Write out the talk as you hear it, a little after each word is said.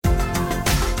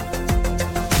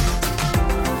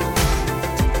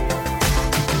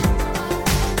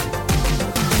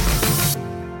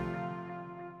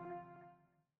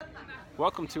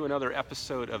Welcome to another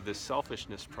episode of the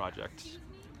Selfishness Project,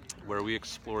 where we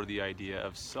explore the idea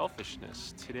of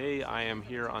selfishness. Today I am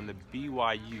here on the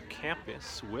BYU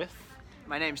campus with...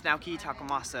 My name's Naoki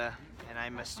Takamasa, and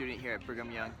I'm a student here at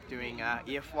Brigham Young doing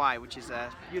EFY, which is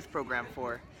a youth program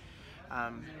for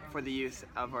the youth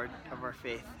of our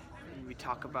faith. And we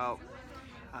talk about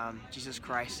Jesus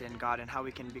Christ and God and how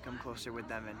we can become closer with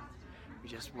them, and we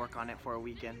just work on it for a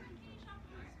weekend.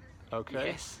 Okay.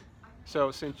 Yes.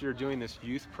 So since you're doing this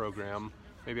youth program,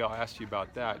 maybe I'll ask you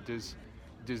about that. Does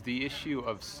the issue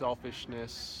of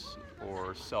selfishness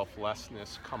or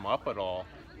selflessness come up at all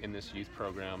in this youth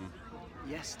program?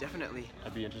 Yes, definitely.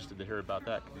 I'd be interested to hear about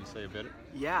that. Could you say a bit?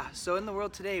 Yeah. So in the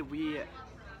world today, we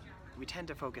tend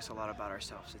to focus a lot about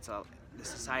ourselves. The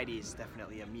society is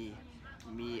definitely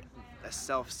a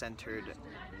self-centered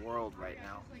world right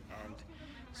now, and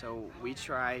so we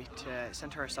try to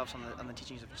center ourselves on the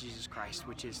teachings of Jesus Christ,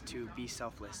 which is to be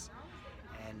selfless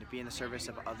and be in the service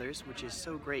of others, which is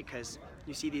so great because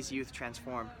you see these youth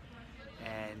transform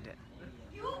and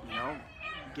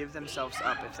give themselves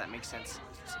up, if that makes sense,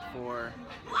 for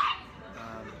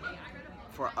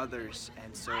others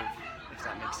and serve, if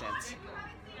that makes sense.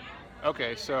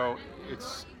 Okay, so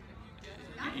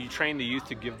you train the youth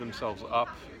to give themselves up,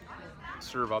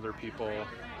 serve other people,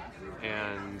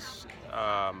 and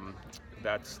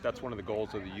that's one of the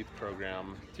goals of the youth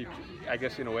program. I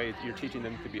guess in a way you're teaching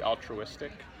them to be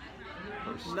altruistic.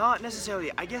 Not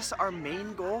necessarily. I guess our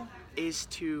main goal is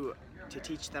to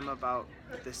teach them about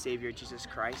the Savior Jesus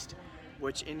Christ,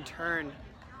 which in turn,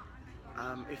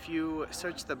 if you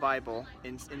search the Bible,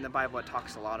 in the Bible it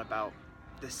talks a lot about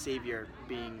the Savior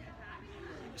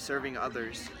serving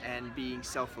others and being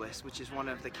selfless, which is one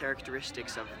of the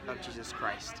characteristics of Jesus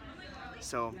Christ.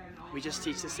 So we just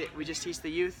teach the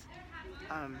youth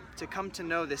to come to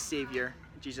know the Savior,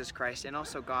 Jesus Christ, and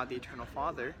also God, the Eternal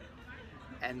Father.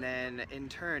 And then in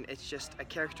turn, it's just a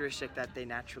characteristic that they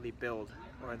naturally build,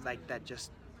 or like that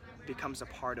just becomes a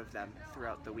part of them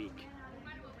throughout the week.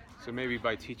 So maybe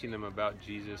by teaching them about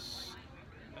Jesus,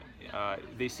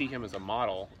 they see him as a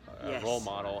model, a Yes. role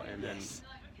model, and then Yes.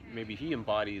 maybe he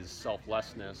embodies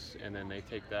selflessness, and then they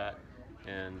take that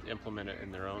and implement it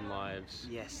in their own lives.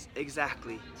 Yes,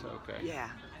 exactly. So, okay. Yeah,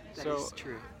 that is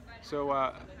true. So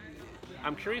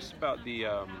I'm curious about the,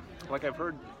 like I've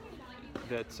heard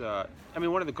that,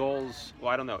 one of the goals, well,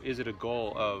 I don't know, is it a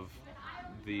goal of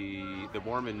the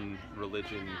Mormon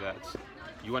religion that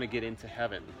you want to get into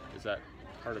heaven? Is that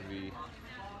part of the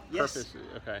Yes, purpose?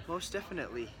 Okay. most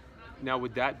definitely. Now,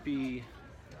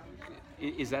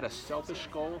 is that a selfish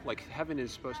goal? Like, heaven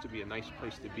is supposed to be a nice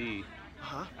place to be,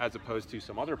 as opposed to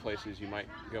some other places you might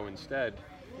go instead.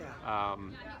 Yeah.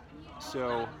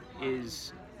 So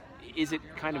is it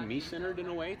kind of me-centered in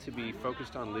a way to be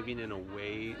focused on living in a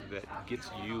way that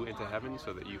gets you into heaven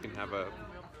so that you can have a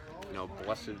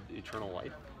blessed eternal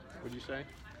life, would you say?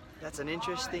 That's an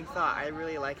interesting thought. I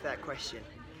really like that question.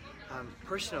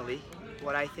 Personally,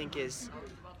 what I think is,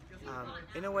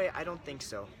 in a way, I don't think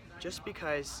so. Just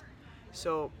because,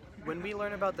 so when we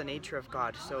learn about the nature of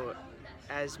God, so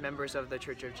as members of the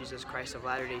Church of Jesus Christ of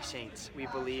Latter-day Saints, we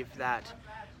believe that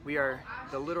we are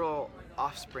the literal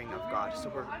offspring of God. So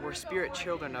we're spirit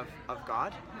children of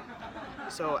God.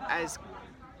 So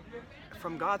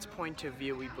from God's point of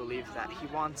view, we believe that he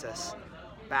wants us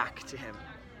back to him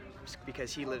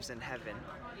because he lives in heaven.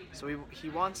 So he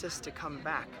wants us to come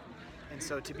back. And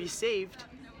so to be saved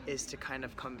is to kind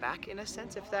of come back in a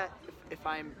sense, if that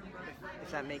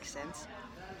makes sense.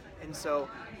 And so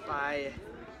by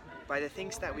the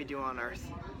things that we do on earth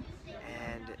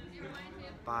and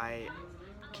by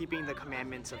keeping the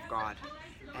commandments of God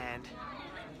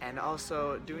and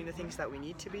also doing the things that we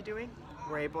need to be doing,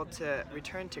 we're able to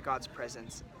return to God's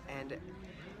presence. And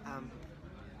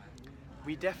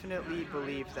we definitely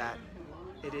believe that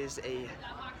it is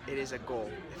a goal,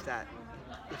 if that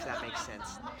makes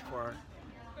sense,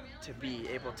 to be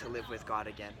able to live with God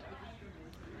again.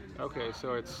 Okay,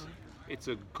 so it's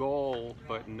a goal,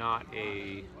 but not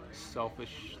a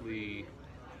selfishly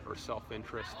or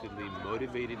self-interestedly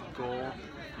motivated goal.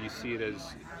 You see it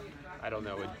as, I don't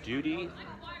know, a duty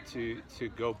to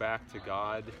go back to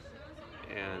God,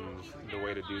 and the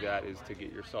way to do that is to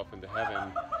get yourself into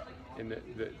heaven. And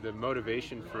the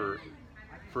motivation for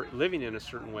living in a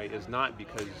certain way is not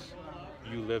because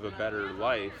you live a better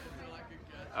life,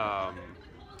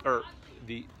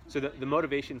 the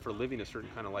motivation for living a certain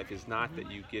kind of life is not that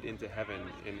you get into heaven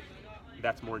and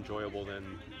that's more enjoyable than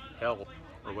hell.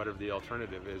 or whatever the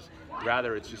alternative is.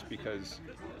 Rather, it's just because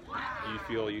you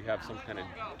feel you have some kind of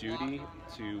duty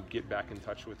to get back in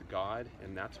touch with God,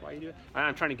 and that's why you do it.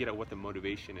 I'm trying to get at what the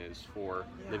motivation is for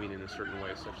living in a certain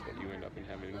way such that you end up in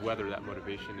heaven, and whether that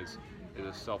motivation is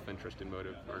a self-interested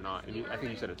motive or not. And I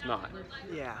think you said it's not.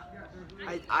 Yeah,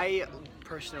 I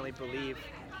personally believe,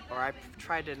 or I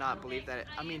try to not believe that.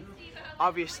 I mean,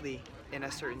 obviously, in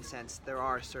a certain sense, there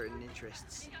are certain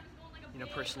interests,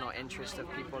 personal interest of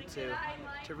people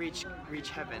to reach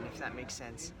heaven, if that makes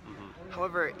sense.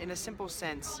 However, in a simple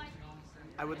sense,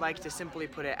 I would like to simply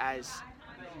put it as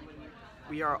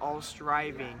we are all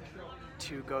striving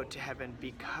to go to heaven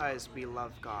because we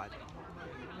love God,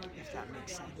 if that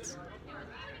makes sense.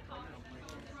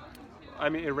 I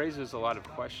mean, it raises a lot of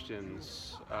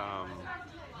questions.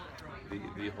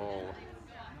 The whole.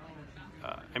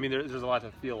 I mean, there's a lot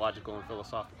of theological and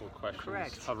philosophical questions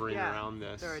Correct. hovering Yeah, around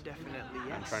this. there are definitely,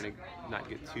 yes. I'm trying to not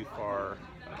get too far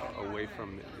away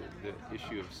from the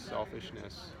issue of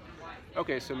selfishness.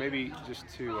 Okay, so maybe just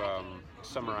to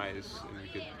summarize, and we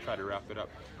could try to wrap it up.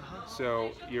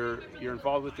 So you're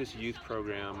involved with this youth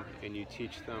program, and you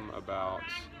teach them about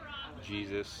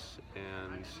Jesus,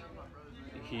 and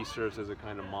he serves as a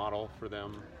kind of model for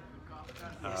them.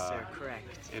 Yes, sir,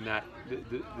 correct. And that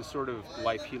the sort of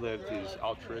life he lived is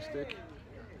altruistic.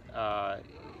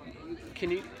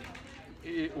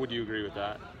 Would you agree with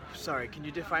that? Sorry, can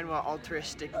you define what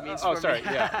altruistic means Oh, for sorry,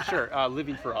 me? yeah, sure.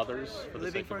 Living for others, for the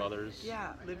Living sake of others.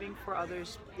 Yeah, living for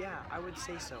others. Yeah, I would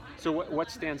say so. So what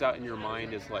stands out in your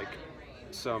mind is like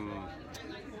some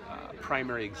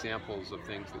primary examples of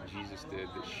things that Jesus did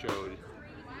that showed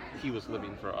he was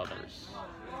living for others.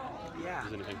 Yeah.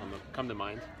 Does anything come to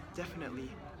mind? Definitely.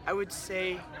 I would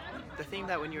say the thing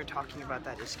that when you were talking about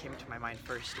that just came to my mind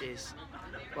first is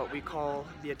what we call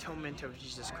the atonement of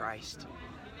Jesus Christ.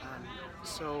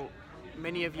 So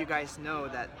many of you guys know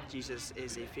that Jesus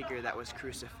is a figure that was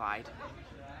crucified.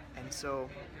 And so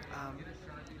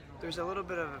there's a little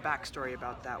bit of a backstory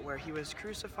about that where he was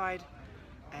crucified,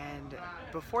 and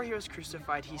before he was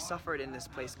crucified, he suffered in this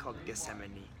place called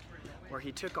Gethsemane, where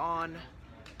he took on,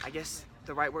 I guess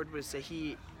the right word would say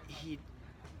he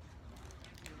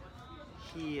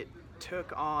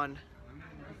took on,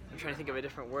 I'm trying to think of a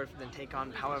different word than take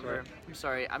on. However, I'm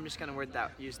sorry, I'm just going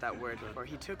to use that word. For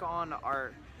he took on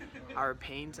our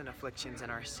pains and afflictions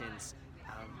and our sins.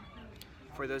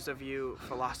 For those of you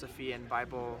philosophy and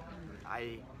Bible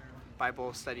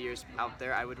studiers out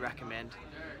there, I would recommend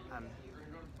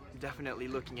definitely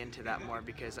looking into that more,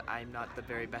 because I'm not the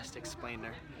very best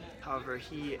explainer. However,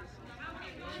 he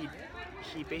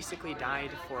basically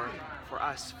died for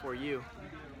us, for you.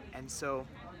 And so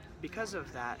because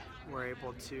of that, we're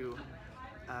able to,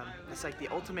 it's like the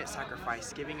ultimate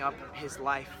sacrifice, giving up his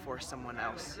life for someone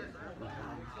else.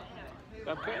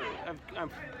 Okay,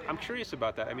 I'm curious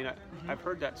about that. I mean, I've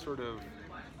heard that sort of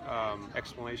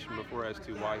explanation before as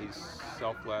to why he's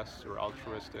selfless or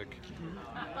altruistic.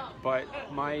 But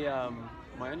my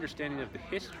understanding of the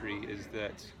history is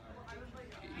that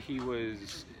he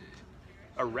was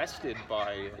arrested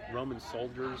by Roman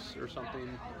soldiers or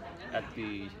something at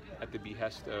the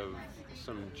behest of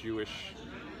some Jewish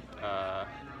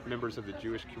members of the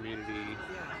Jewish community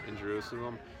in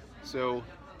Jerusalem. So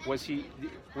was he,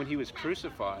 when he was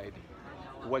crucified,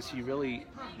 was he really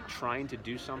trying to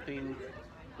do something?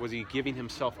 Was he giving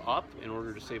himself up in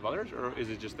order to save others, or is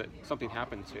it just that something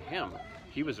happened to him?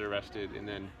 He was arrested, and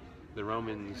then the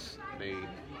Romans,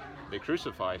 they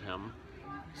crucified him.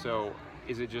 So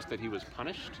is it just that he was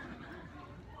punished?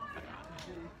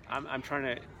 I'm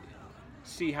trying to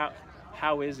see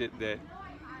how is it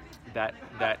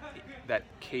that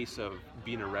case of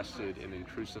being arrested and then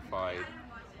crucified,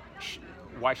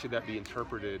 why should that be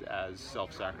interpreted as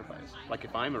self-sacrifice? Like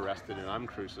if I'm arrested and I'm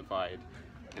crucified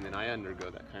and then I undergo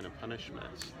that kind of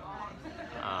punishment,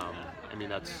 I mean,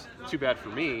 that's too bad for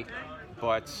me,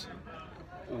 but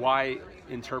why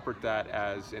interpret that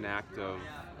as an act of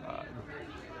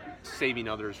saving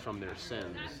others from their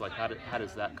sins? Like how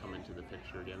does that come into the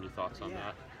picture? Do you have any thoughts on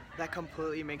that? That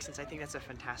completely makes sense. I think that's a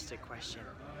fantastic question.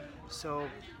 So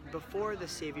before the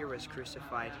Savior was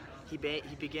crucified, he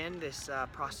began this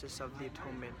process of the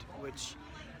atonement, which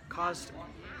caused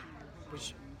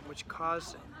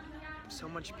so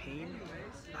much pain.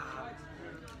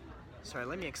 Sorry,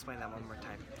 let me explain that one more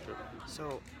time. Sure.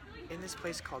 So in this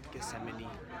place called Gethsemane,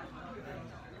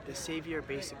 the Savior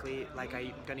basically, like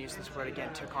I'm going to use this word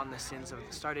again,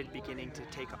 started beginning to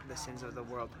take up the sins of the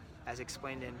world, as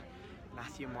explained in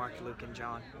Matthew, Mark, Luke, and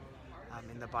John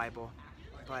in the Bible.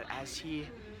 But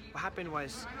what happened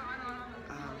was,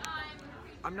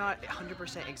 I'm not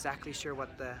 100% exactly sure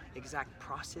what the exact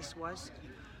process was.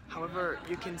 However,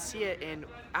 you can see it in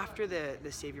after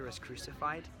the Savior was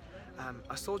crucified,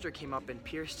 a soldier came up and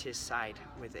pierced his side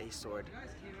with a sword,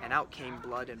 and out came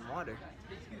blood and water.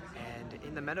 And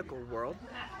in the medical world,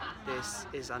 this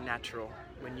is unnatural.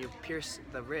 When you pierce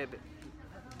the rib,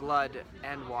 blood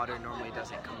and water normally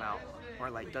doesn't come out, or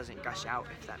like doesn't gush out,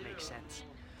 if that makes sense.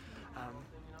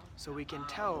 So we can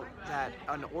tell that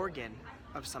an organ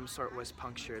of some sort was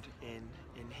punctured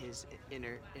in his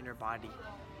inner body.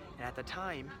 And at the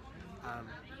time,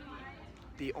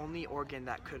 the only organ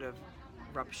that could have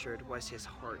ruptured was his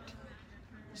heart.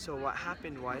 So what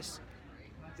happened was,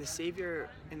 the Savior,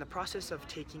 in the process of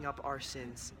taking up our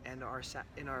sins and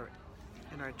in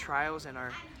our trials and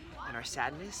our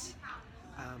sadness,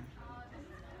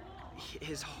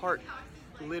 his heart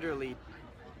literally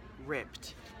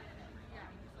ripped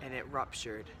and it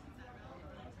ruptured.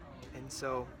 And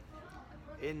so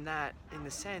in the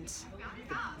sense,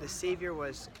 the Savior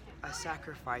was a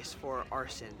sacrifice for our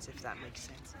sins, if that makes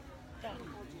sense. Yeah.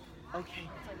 Okay.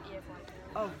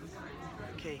 Oh,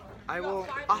 okay. I will,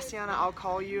 Asiana, I'll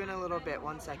call you in a little bit.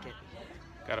 1 second.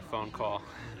 Got a phone call.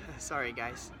 Sorry,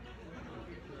 guys.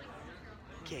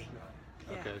 Okay.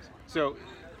 Yeah. Okay. So,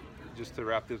 just to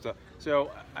wrap this up. So,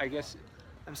 I guess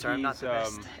I'm sorry, I'm not the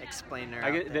best he's, explainer. I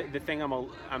out get the thing I'm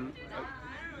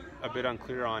a bit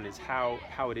unclear on is how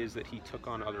it is that he took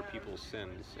on other people's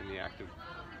sins in the act of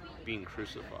being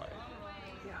crucified.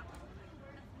 Yeah.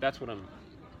 That's what I'm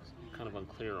kind of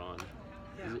unclear on.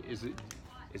 Yeah.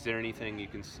 Is there anything you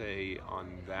can say on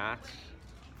that?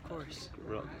 Of course.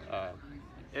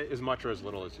 As much or as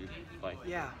little as you like.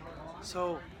 Yeah.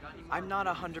 So I'm not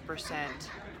 100%.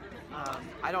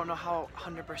 I don't know how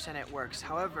 100% it works.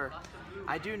 However,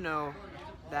 I do know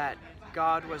that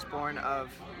God was born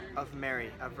of Mary,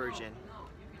 a virgin,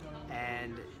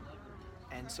 and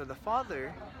so the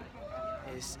Father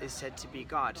is said to be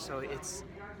God. So it's,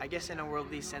 I guess in a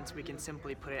worldly sense, we can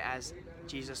simply put it as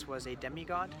Jesus was a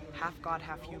demigod, half God,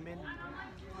 half human.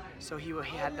 So he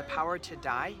had the power to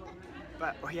die,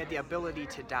 or he had the ability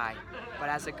to die. But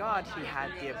as a God, he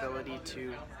had the ability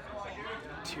to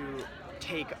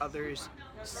take others'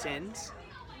 sins,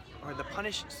 or the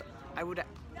punish. I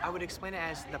would explain it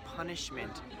as the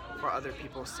punishment for other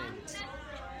people's sins,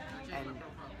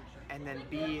 and then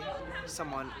be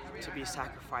someone to be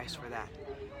sacrificed for that.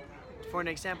 For an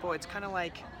example, it's kind of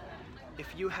like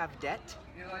if you have debt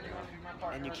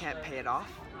and you can't pay it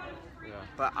off, Yeah.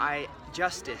 but I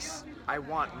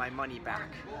want my money back.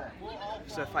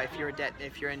 So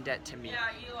if you're in debt to me,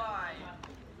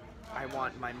 I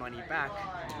want my money back,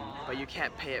 but you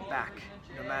can't pay it back.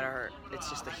 No matter, it's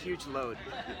just a huge load.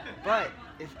 But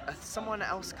if someone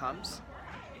else comes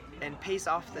and pays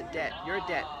off your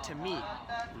debt to me,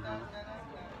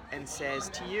 and says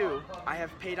to you, I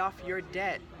have paid off your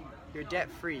debt, you're debt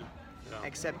free,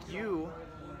 except you,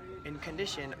 in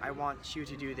condition, I want you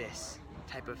to do this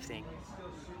type of thing.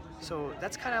 So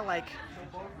that's kind of like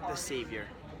the Savior,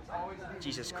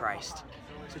 Jesus Christ.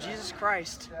 So Jesus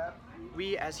Christ,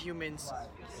 we as humans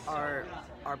are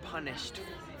punished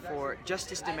for,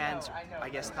 justice demands, I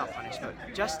guess not punished, but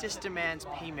justice demands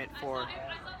payment for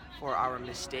our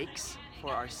mistakes,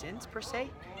 for our sins per se,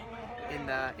 in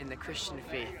the Christian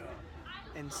faith.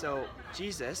 And so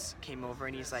Jesus came over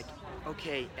and he's like,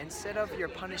 okay, instead of your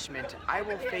punishment, I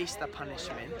will face the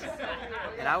punishment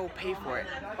and I will pay for it.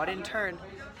 But in turn,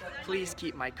 please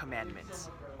keep my commandments,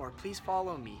 or please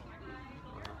follow me,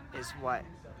 is what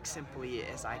simply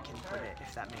as I can put it,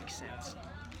 if that makes sense.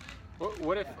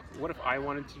 What if I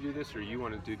wanted to do this, or you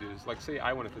wanted to do this? Like, say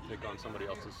I wanted to take on somebody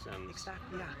else's sins.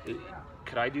 Exactly, yeah.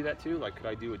 Could I do that too? Like, could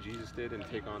I do what Jesus did and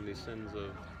take on these sins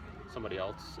of somebody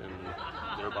else and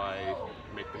thereby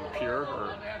make them pure,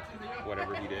 or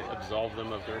whatever he did, absolve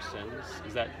them of their sins?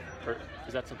 Is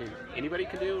that something anybody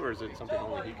can do, or is it something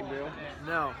only he can do?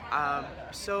 No.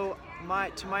 So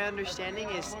to my understanding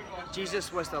is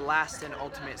Jesus was the last and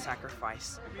ultimate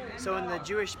sacrifice. So in the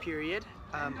Jewish period,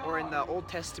 or in the Old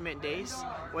Testament days,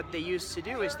 what they used to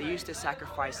do is they used to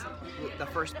sacrifice the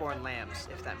firstborn lambs,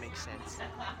 if that makes sense.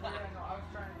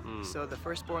 So the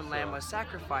firstborn lamb was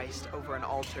sacrificed over an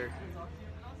altar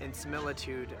in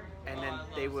similitude, and then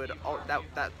they would,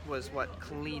 that was what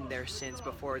cleaned their sins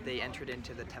before they entered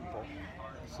into the temple.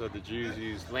 So the Jews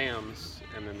used lambs,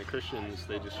 and then the Christians,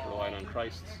 they just relied on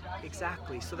Christ.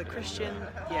 Exactly. So the Christian,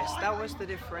 yes, that was the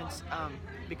difference.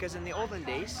 Because in the olden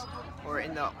days, or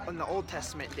in the Old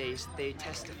Testament days, they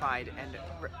testified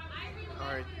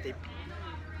or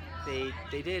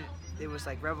they did. It was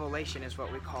like revelation, is what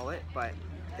we call it. But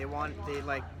they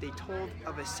told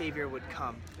of a Savior would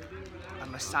come, a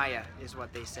Messiah, is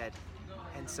what they said,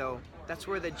 and so that's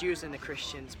where the Jews and the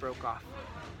Christians broke off.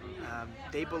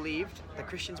 the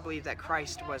Christians believed that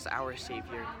Christ was our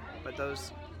Savior, but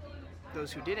those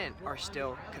who didn't are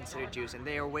still considered Jews, and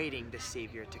they are waiting the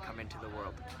Savior to come into the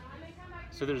world.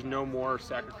 So there's no more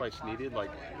sacrifice needed?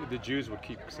 Like, the Jews would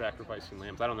keep sacrificing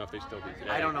lambs. I don't know if they still do today.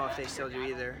 I don't know if they still do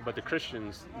either. But the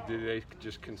Christians, do they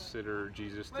just consider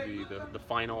Jesus to be the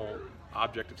final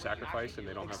object of sacrifice, and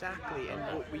they don't Exactly, have...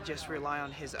 and we just rely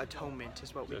on his atonement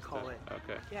is what we call it.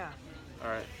 Okay. Yeah. All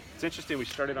right. It's interesting, we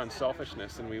started on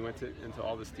selfishness and we went into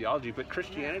all this theology, but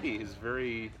Christianity is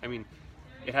very, I mean,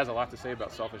 it has a lot to say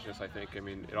about selfishness, I think. I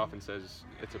mean, it often says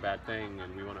it's a bad thing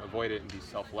and we want to avoid it and be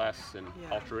selfless and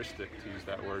altruistic, to use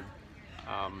that word.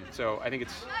 So I think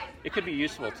it could be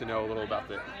useful to know a little about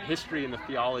the history and the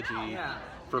theology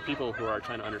for people who are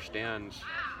trying to understand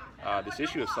this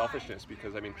issue of selfishness,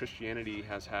 because, I mean, Christianity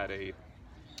has had a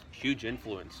huge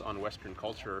influence on Western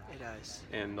culture. It does.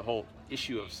 And the whole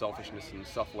issue of selfishness and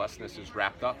selflessness is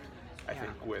wrapped up, I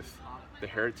think, with the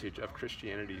heritage of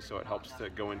Christianity. So it helps to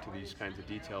go into these kinds of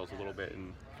details a little bit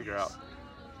and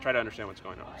try to understand what's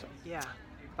going on. So. Yeah.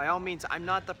 By all means, I'm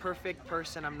not the perfect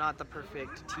person. I'm not the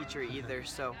perfect teacher either.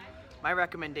 So my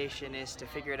recommendation is to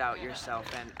figure it out yourself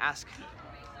and ask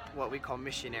what we call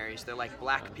missionaries. They're like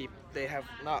black people. They have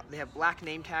black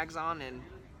name tags on and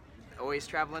always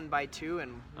traveling by two,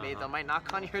 and maybe they might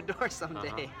knock on your door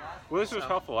someday. Well, this was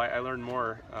helpful. I learned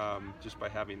more just by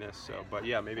having this. So, but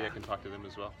yeah, maybe I can talk to them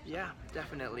as well. Yeah,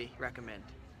 definitely recommend.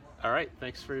 All right,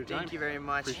 thanks for your time. Thank you very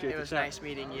much. Appreciate it was the chat. nice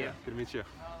meeting you. Yeah, good to meet you.